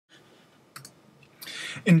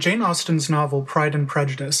In Jane Austen's novel Pride and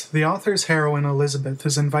Prejudice, the author's heroine Elizabeth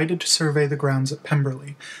is invited to survey the grounds at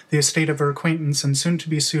Pemberley, the estate of her acquaintance and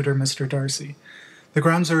soon-to-be suitor Mr. Darcy. The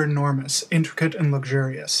grounds are enormous, intricate, and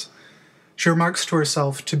luxurious. She remarks to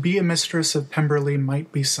herself, to be a mistress of Pemberley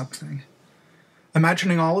might be something.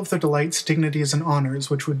 Imagining all of the delights, dignities, and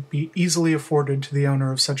honors which would be easily afforded to the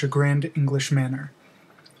owner of such a grand English manor.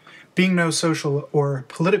 Being no social or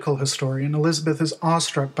political historian, Elizabeth is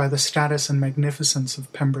awestruck by the status and magnificence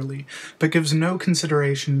of Pemberley, but gives no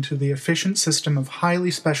consideration to the efficient system of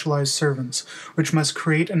highly specialized servants which must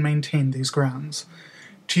create and maintain these grounds.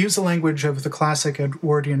 To use the language of the classic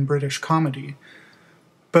Edwardian British comedy,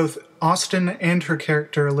 both Austen and her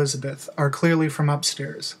character Elizabeth are clearly from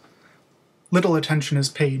upstairs. Little attention is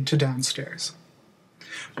paid to downstairs.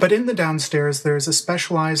 But in the downstairs there is a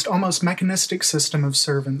specialized, almost mechanistic system of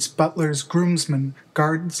servants, butlers, groomsmen,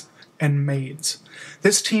 guards, and maids.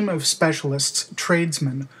 This team of specialists,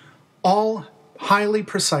 tradesmen, all highly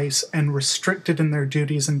precise and restricted in their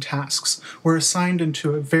duties and tasks, were assigned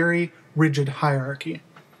into a very rigid hierarchy.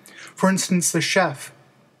 For instance, the chef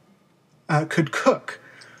could cook,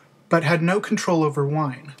 but had no control over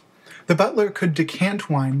wine. The butler could decant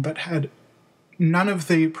wine, but had none of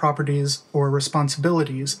the properties or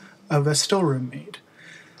responsibilities of a stillroom maid.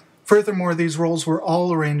 Furthermore, these roles were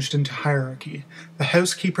all arranged into hierarchy. The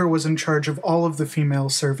housekeeper was in charge of all of the female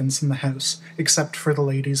servants in the house, except for the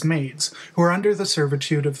ladies' maids, who were under the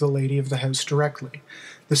servitude of the lady of the house directly.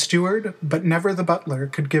 The steward, but never the butler,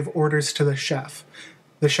 could give orders to the chef.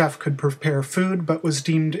 The chef could prepare food, but was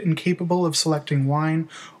deemed incapable of selecting wine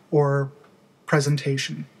or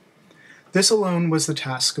presentation. This alone was the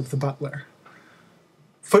task of the butler.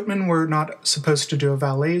 Footmen were not supposed to do a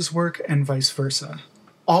valet's work, and vice versa.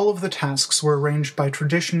 All of the tasks were arranged by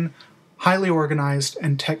tradition, highly organized,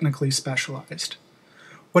 and technically specialized.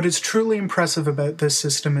 What is truly impressive about this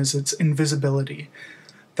system is its invisibility.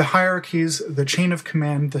 The hierarchies, the chain of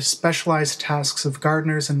command, the specialized tasks of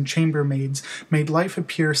gardeners and chambermaids made life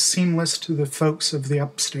appear seamless to the folks of the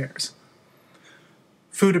upstairs.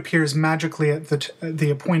 Food appears magically at the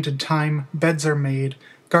appointed time, beds are made,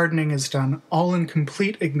 gardening is done, all in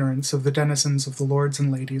complete ignorance of the denizens of the lords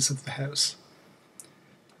and ladies of the house.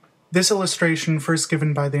 This illustration, first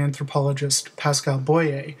given by the anthropologist Pascal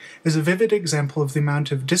Boyer, is a vivid example of the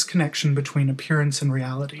amount of disconnection between appearance and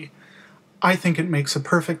reality. I think it makes a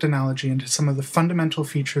perfect analogy into some of the fundamental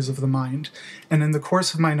features of the mind, and in the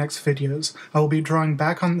course of my next videos, I will be drawing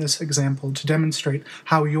back on this example to demonstrate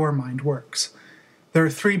how your mind works. There are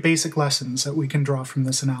 3 basic lessons that we can draw from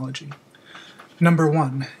this analogy. Number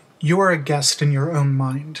 1, you are a guest in your own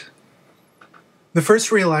mind. The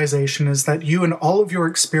first realization is that you and all of your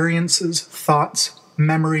experiences, thoughts,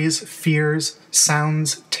 memories, fears,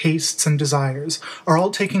 sounds, tastes, and desires are all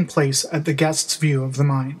taking place at the guest's view of the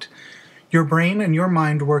mind. Your brain and your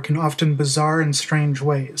mind work in often bizarre and strange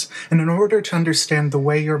ways, and in order to understand the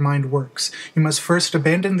way your mind works, you must first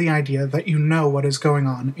abandon the idea that you know what is going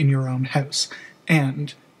on in your own house,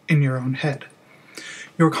 and in your own head.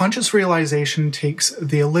 Your conscious realization takes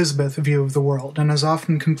the Elizabeth view of the world and is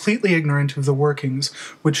often completely ignorant of the workings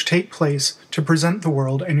which take place to present the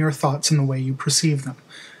world and your thoughts in the way you perceive them.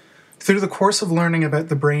 Through the course of learning about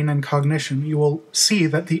the brain and cognition, you will see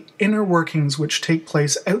that the inner workings which take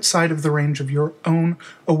place outside of the range of your own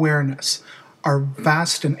awareness are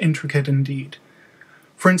vast and intricate indeed.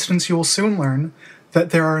 For instance, you will soon learn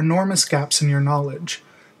that there are enormous gaps in your knowledge,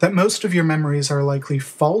 that most of your memories are likely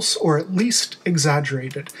false or at least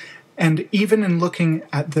exaggerated, and even in looking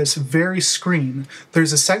at this very screen,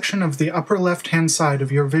 there's a section of the upper left-hand side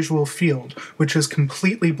of your visual field which is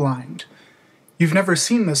completely blind. You've never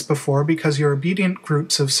seen this before because your obedient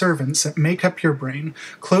groups of servants that make up your brain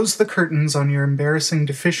close the curtains on your embarrassing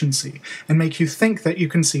deficiency and make you think that you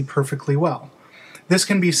can see perfectly well. This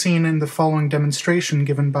can be seen in the following demonstration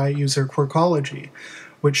given by user Quirkology,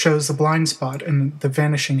 which shows the blind spot and the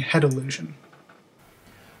vanishing head illusion.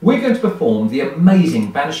 We're going to perform the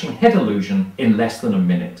amazing vanishing head illusion in less than a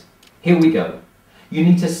minute. Here we go. You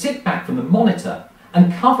need to sit back from the monitor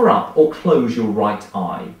and cover up or close your right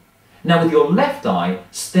eye. Now with your left eye,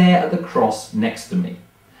 stare at the cross next to me.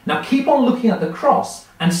 Now keep on looking at the cross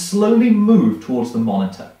and slowly move towards the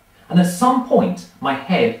monitor. And at some point, my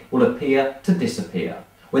head will appear to disappear.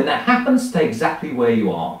 When that happens, stay exactly where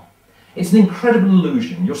you are. It's an incredible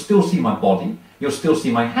illusion. You'll still see my body, you'll still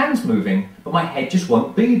see my hands moving, but my head just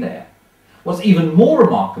won't be there. What's even more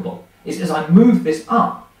remarkable is as I move this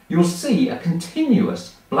up, you'll see a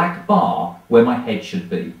continuous black bar where my head should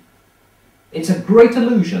be. It's a great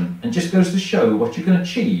illusion and just goes to show what you can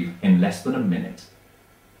achieve in less than a minute.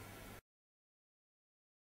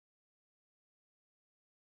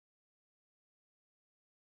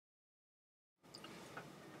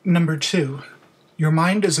 Number 2. Your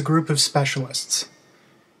mind is a group of specialists.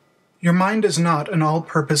 Your mind is not an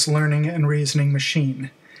all-purpose learning and reasoning machine.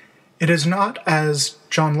 It is not, as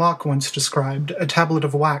John Locke once described, a tablet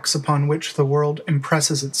of wax upon which the world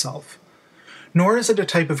impresses itself. Nor is it a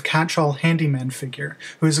type of catch-all handyman figure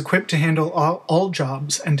who is equipped to handle all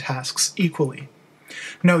jobs and tasks equally.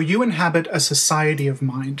 No, you inhabit a society of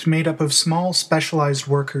mind made up of small, specialized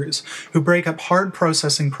workers who break up hard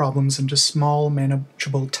processing problems into small,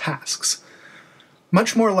 manageable tasks.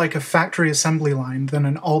 Much more like a factory assembly line than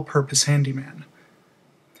an all-purpose handyman.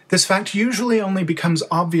 This fact usually only becomes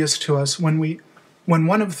obvious to us when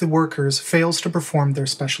one of the workers fails to perform their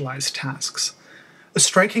specialized tasks. A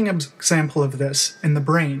striking example of this in the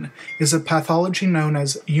brain is a pathology known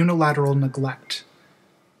as unilateral neglect.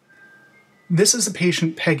 This is the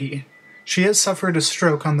patient Peggy. She has suffered a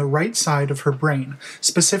stroke on the right side of her brain,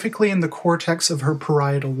 specifically in the cortex of her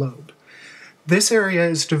parietal lobe. This area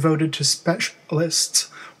is devoted to specialists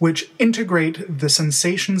which integrate the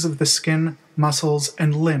sensations of the skin, muscles,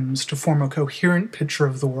 and limbs to form a coherent picture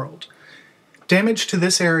of the world. Damage to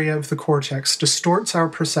this area of the cortex distorts our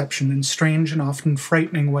perception in strange and often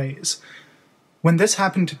frightening ways. When this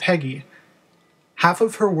happened to Peggy, half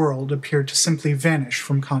of her world appeared to simply vanish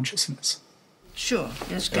from consciousness. Sure,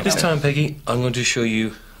 let's go. This time, Peggy, I'm going to show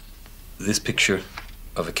you this picture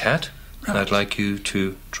of a cat, and I'd like you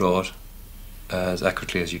to draw it as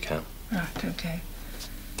accurately as you can. Right, okay.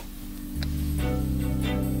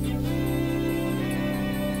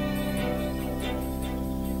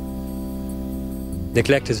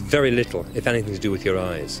 Neglect has very little, if anything, to do with your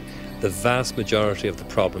eyes. The vast majority of the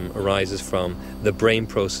problem arises from the brain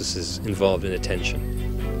processes involved in attention.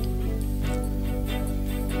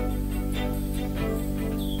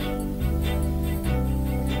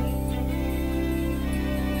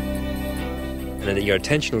 And that your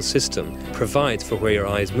attentional system provides for where your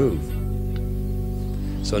eyes move.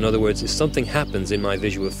 So in other words, if something happens in my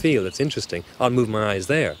visual field that's interesting, I'll move my eyes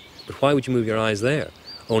there. But why would you move your eyes there?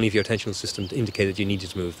 Only if your attentional system indicated you needed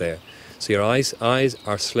to move there. So your eyes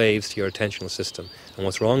are slaves to your attentional system. And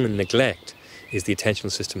what's wrong in neglect is the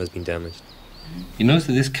attentional system has been damaged. You notice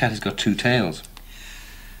that this cat has got two tails.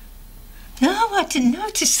 No, I didn't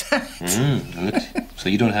notice that. Good. So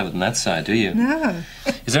you don't have it on that side, do you? No.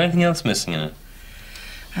 Is there anything else missing in it?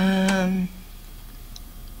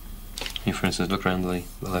 You, for instance, look around the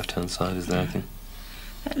left-hand side. Is there anything?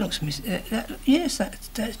 That looks missing. Yes,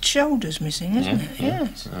 that shoulder's missing, isn't it? Yeah.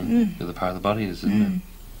 Yes. The other part of the body is, isn't it?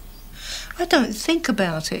 I don't think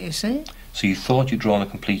about it, you see. So you thought you'd drawn a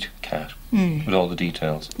complete cat with all the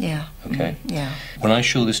details? Yeah. Okay. Yeah. When I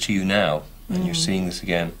show this to you now, and you're seeing this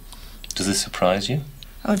again, does this surprise you?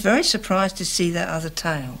 I was very surprised to see that other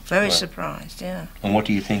tail. Very Right. surprised, yeah. And what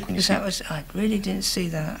do you think when you Because see... I really didn't see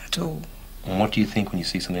that at all. And what do you think when you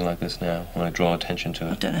see something like this now, when I draw attention to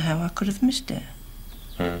I it? don't know how I could have missed it.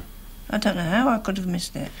 Hmm. I don't know how I could have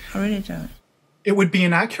missed it. I really don't. It would be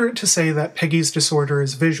inaccurate to say that Peggy's disorder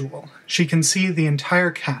is visual. She can see the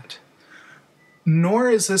entire cat.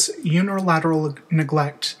 Nor is this unilateral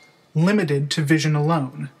neglect limited to vision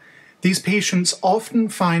alone. These patients often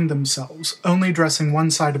find themselves only dressing one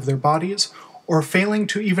side of their bodies or failing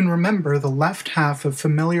to even remember the left half of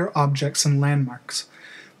familiar objects and landmarks.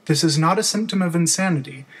 This is not a symptom of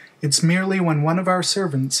insanity. It's merely when one of our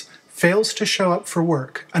servants fails to show up for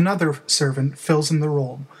work, another servant fills in the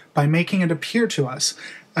role by making it appear to us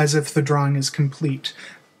as if the drawing is complete.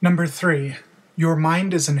 Number 3, your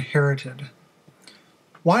mind is inherited.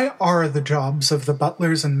 Why are the jobs of the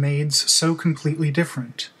butlers and maids so completely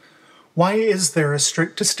different? Why is there a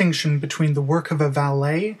strict distinction between the work of a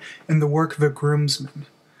valet and the work of a groomsman?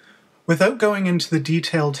 Without going into the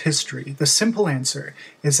detailed history, the simple answer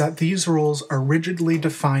is that these roles are rigidly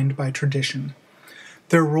defined by tradition.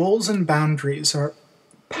 Their roles and boundaries are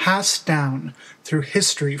passed down through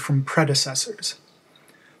history from predecessors.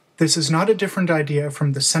 This is not a different idea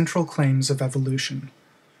from the central claims of evolution.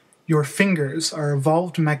 Your fingers are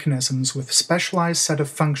evolved mechanisms with a specialized set of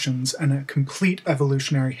functions and a complete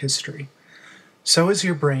evolutionary history. So is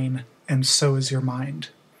your brain, and so is your mind.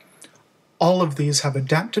 All of these have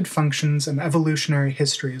adapted functions and evolutionary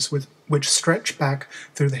histories which stretch back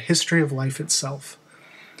through the history of life itself.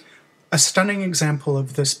 A stunning example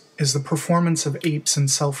of this is the performance of apes in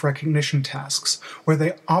self-recognition tasks, where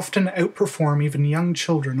they often outperform even young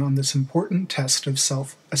children on this important test of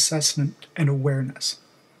self-assessment and awareness.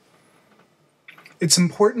 It's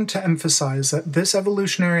important to emphasize that this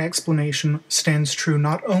evolutionary explanation stands true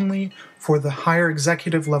not only for the higher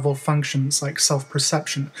executive level functions like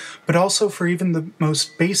self-perception, but also for even the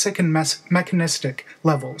most basic and mechanistic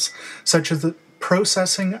levels, such as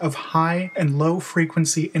processing of high and low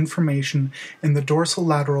frequency information in the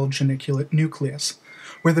dorsolateral geniculate nucleus,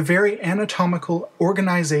 where the very anatomical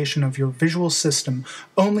organization of your visual system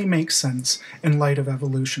only makes sense in light of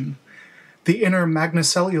evolution. The inner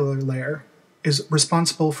magnocellular layer is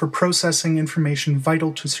responsible for processing information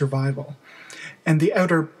vital to survival, and the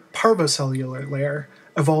outer parvocellular layer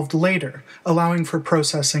evolved later, allowing for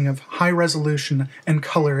processing of high-resolution and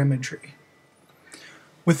color imagery.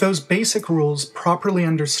 With those basic rules properly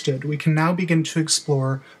understood, we can now begin to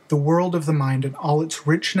explore the world of the mind in all its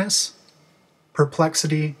richness,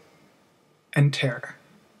 perplexity, and terror.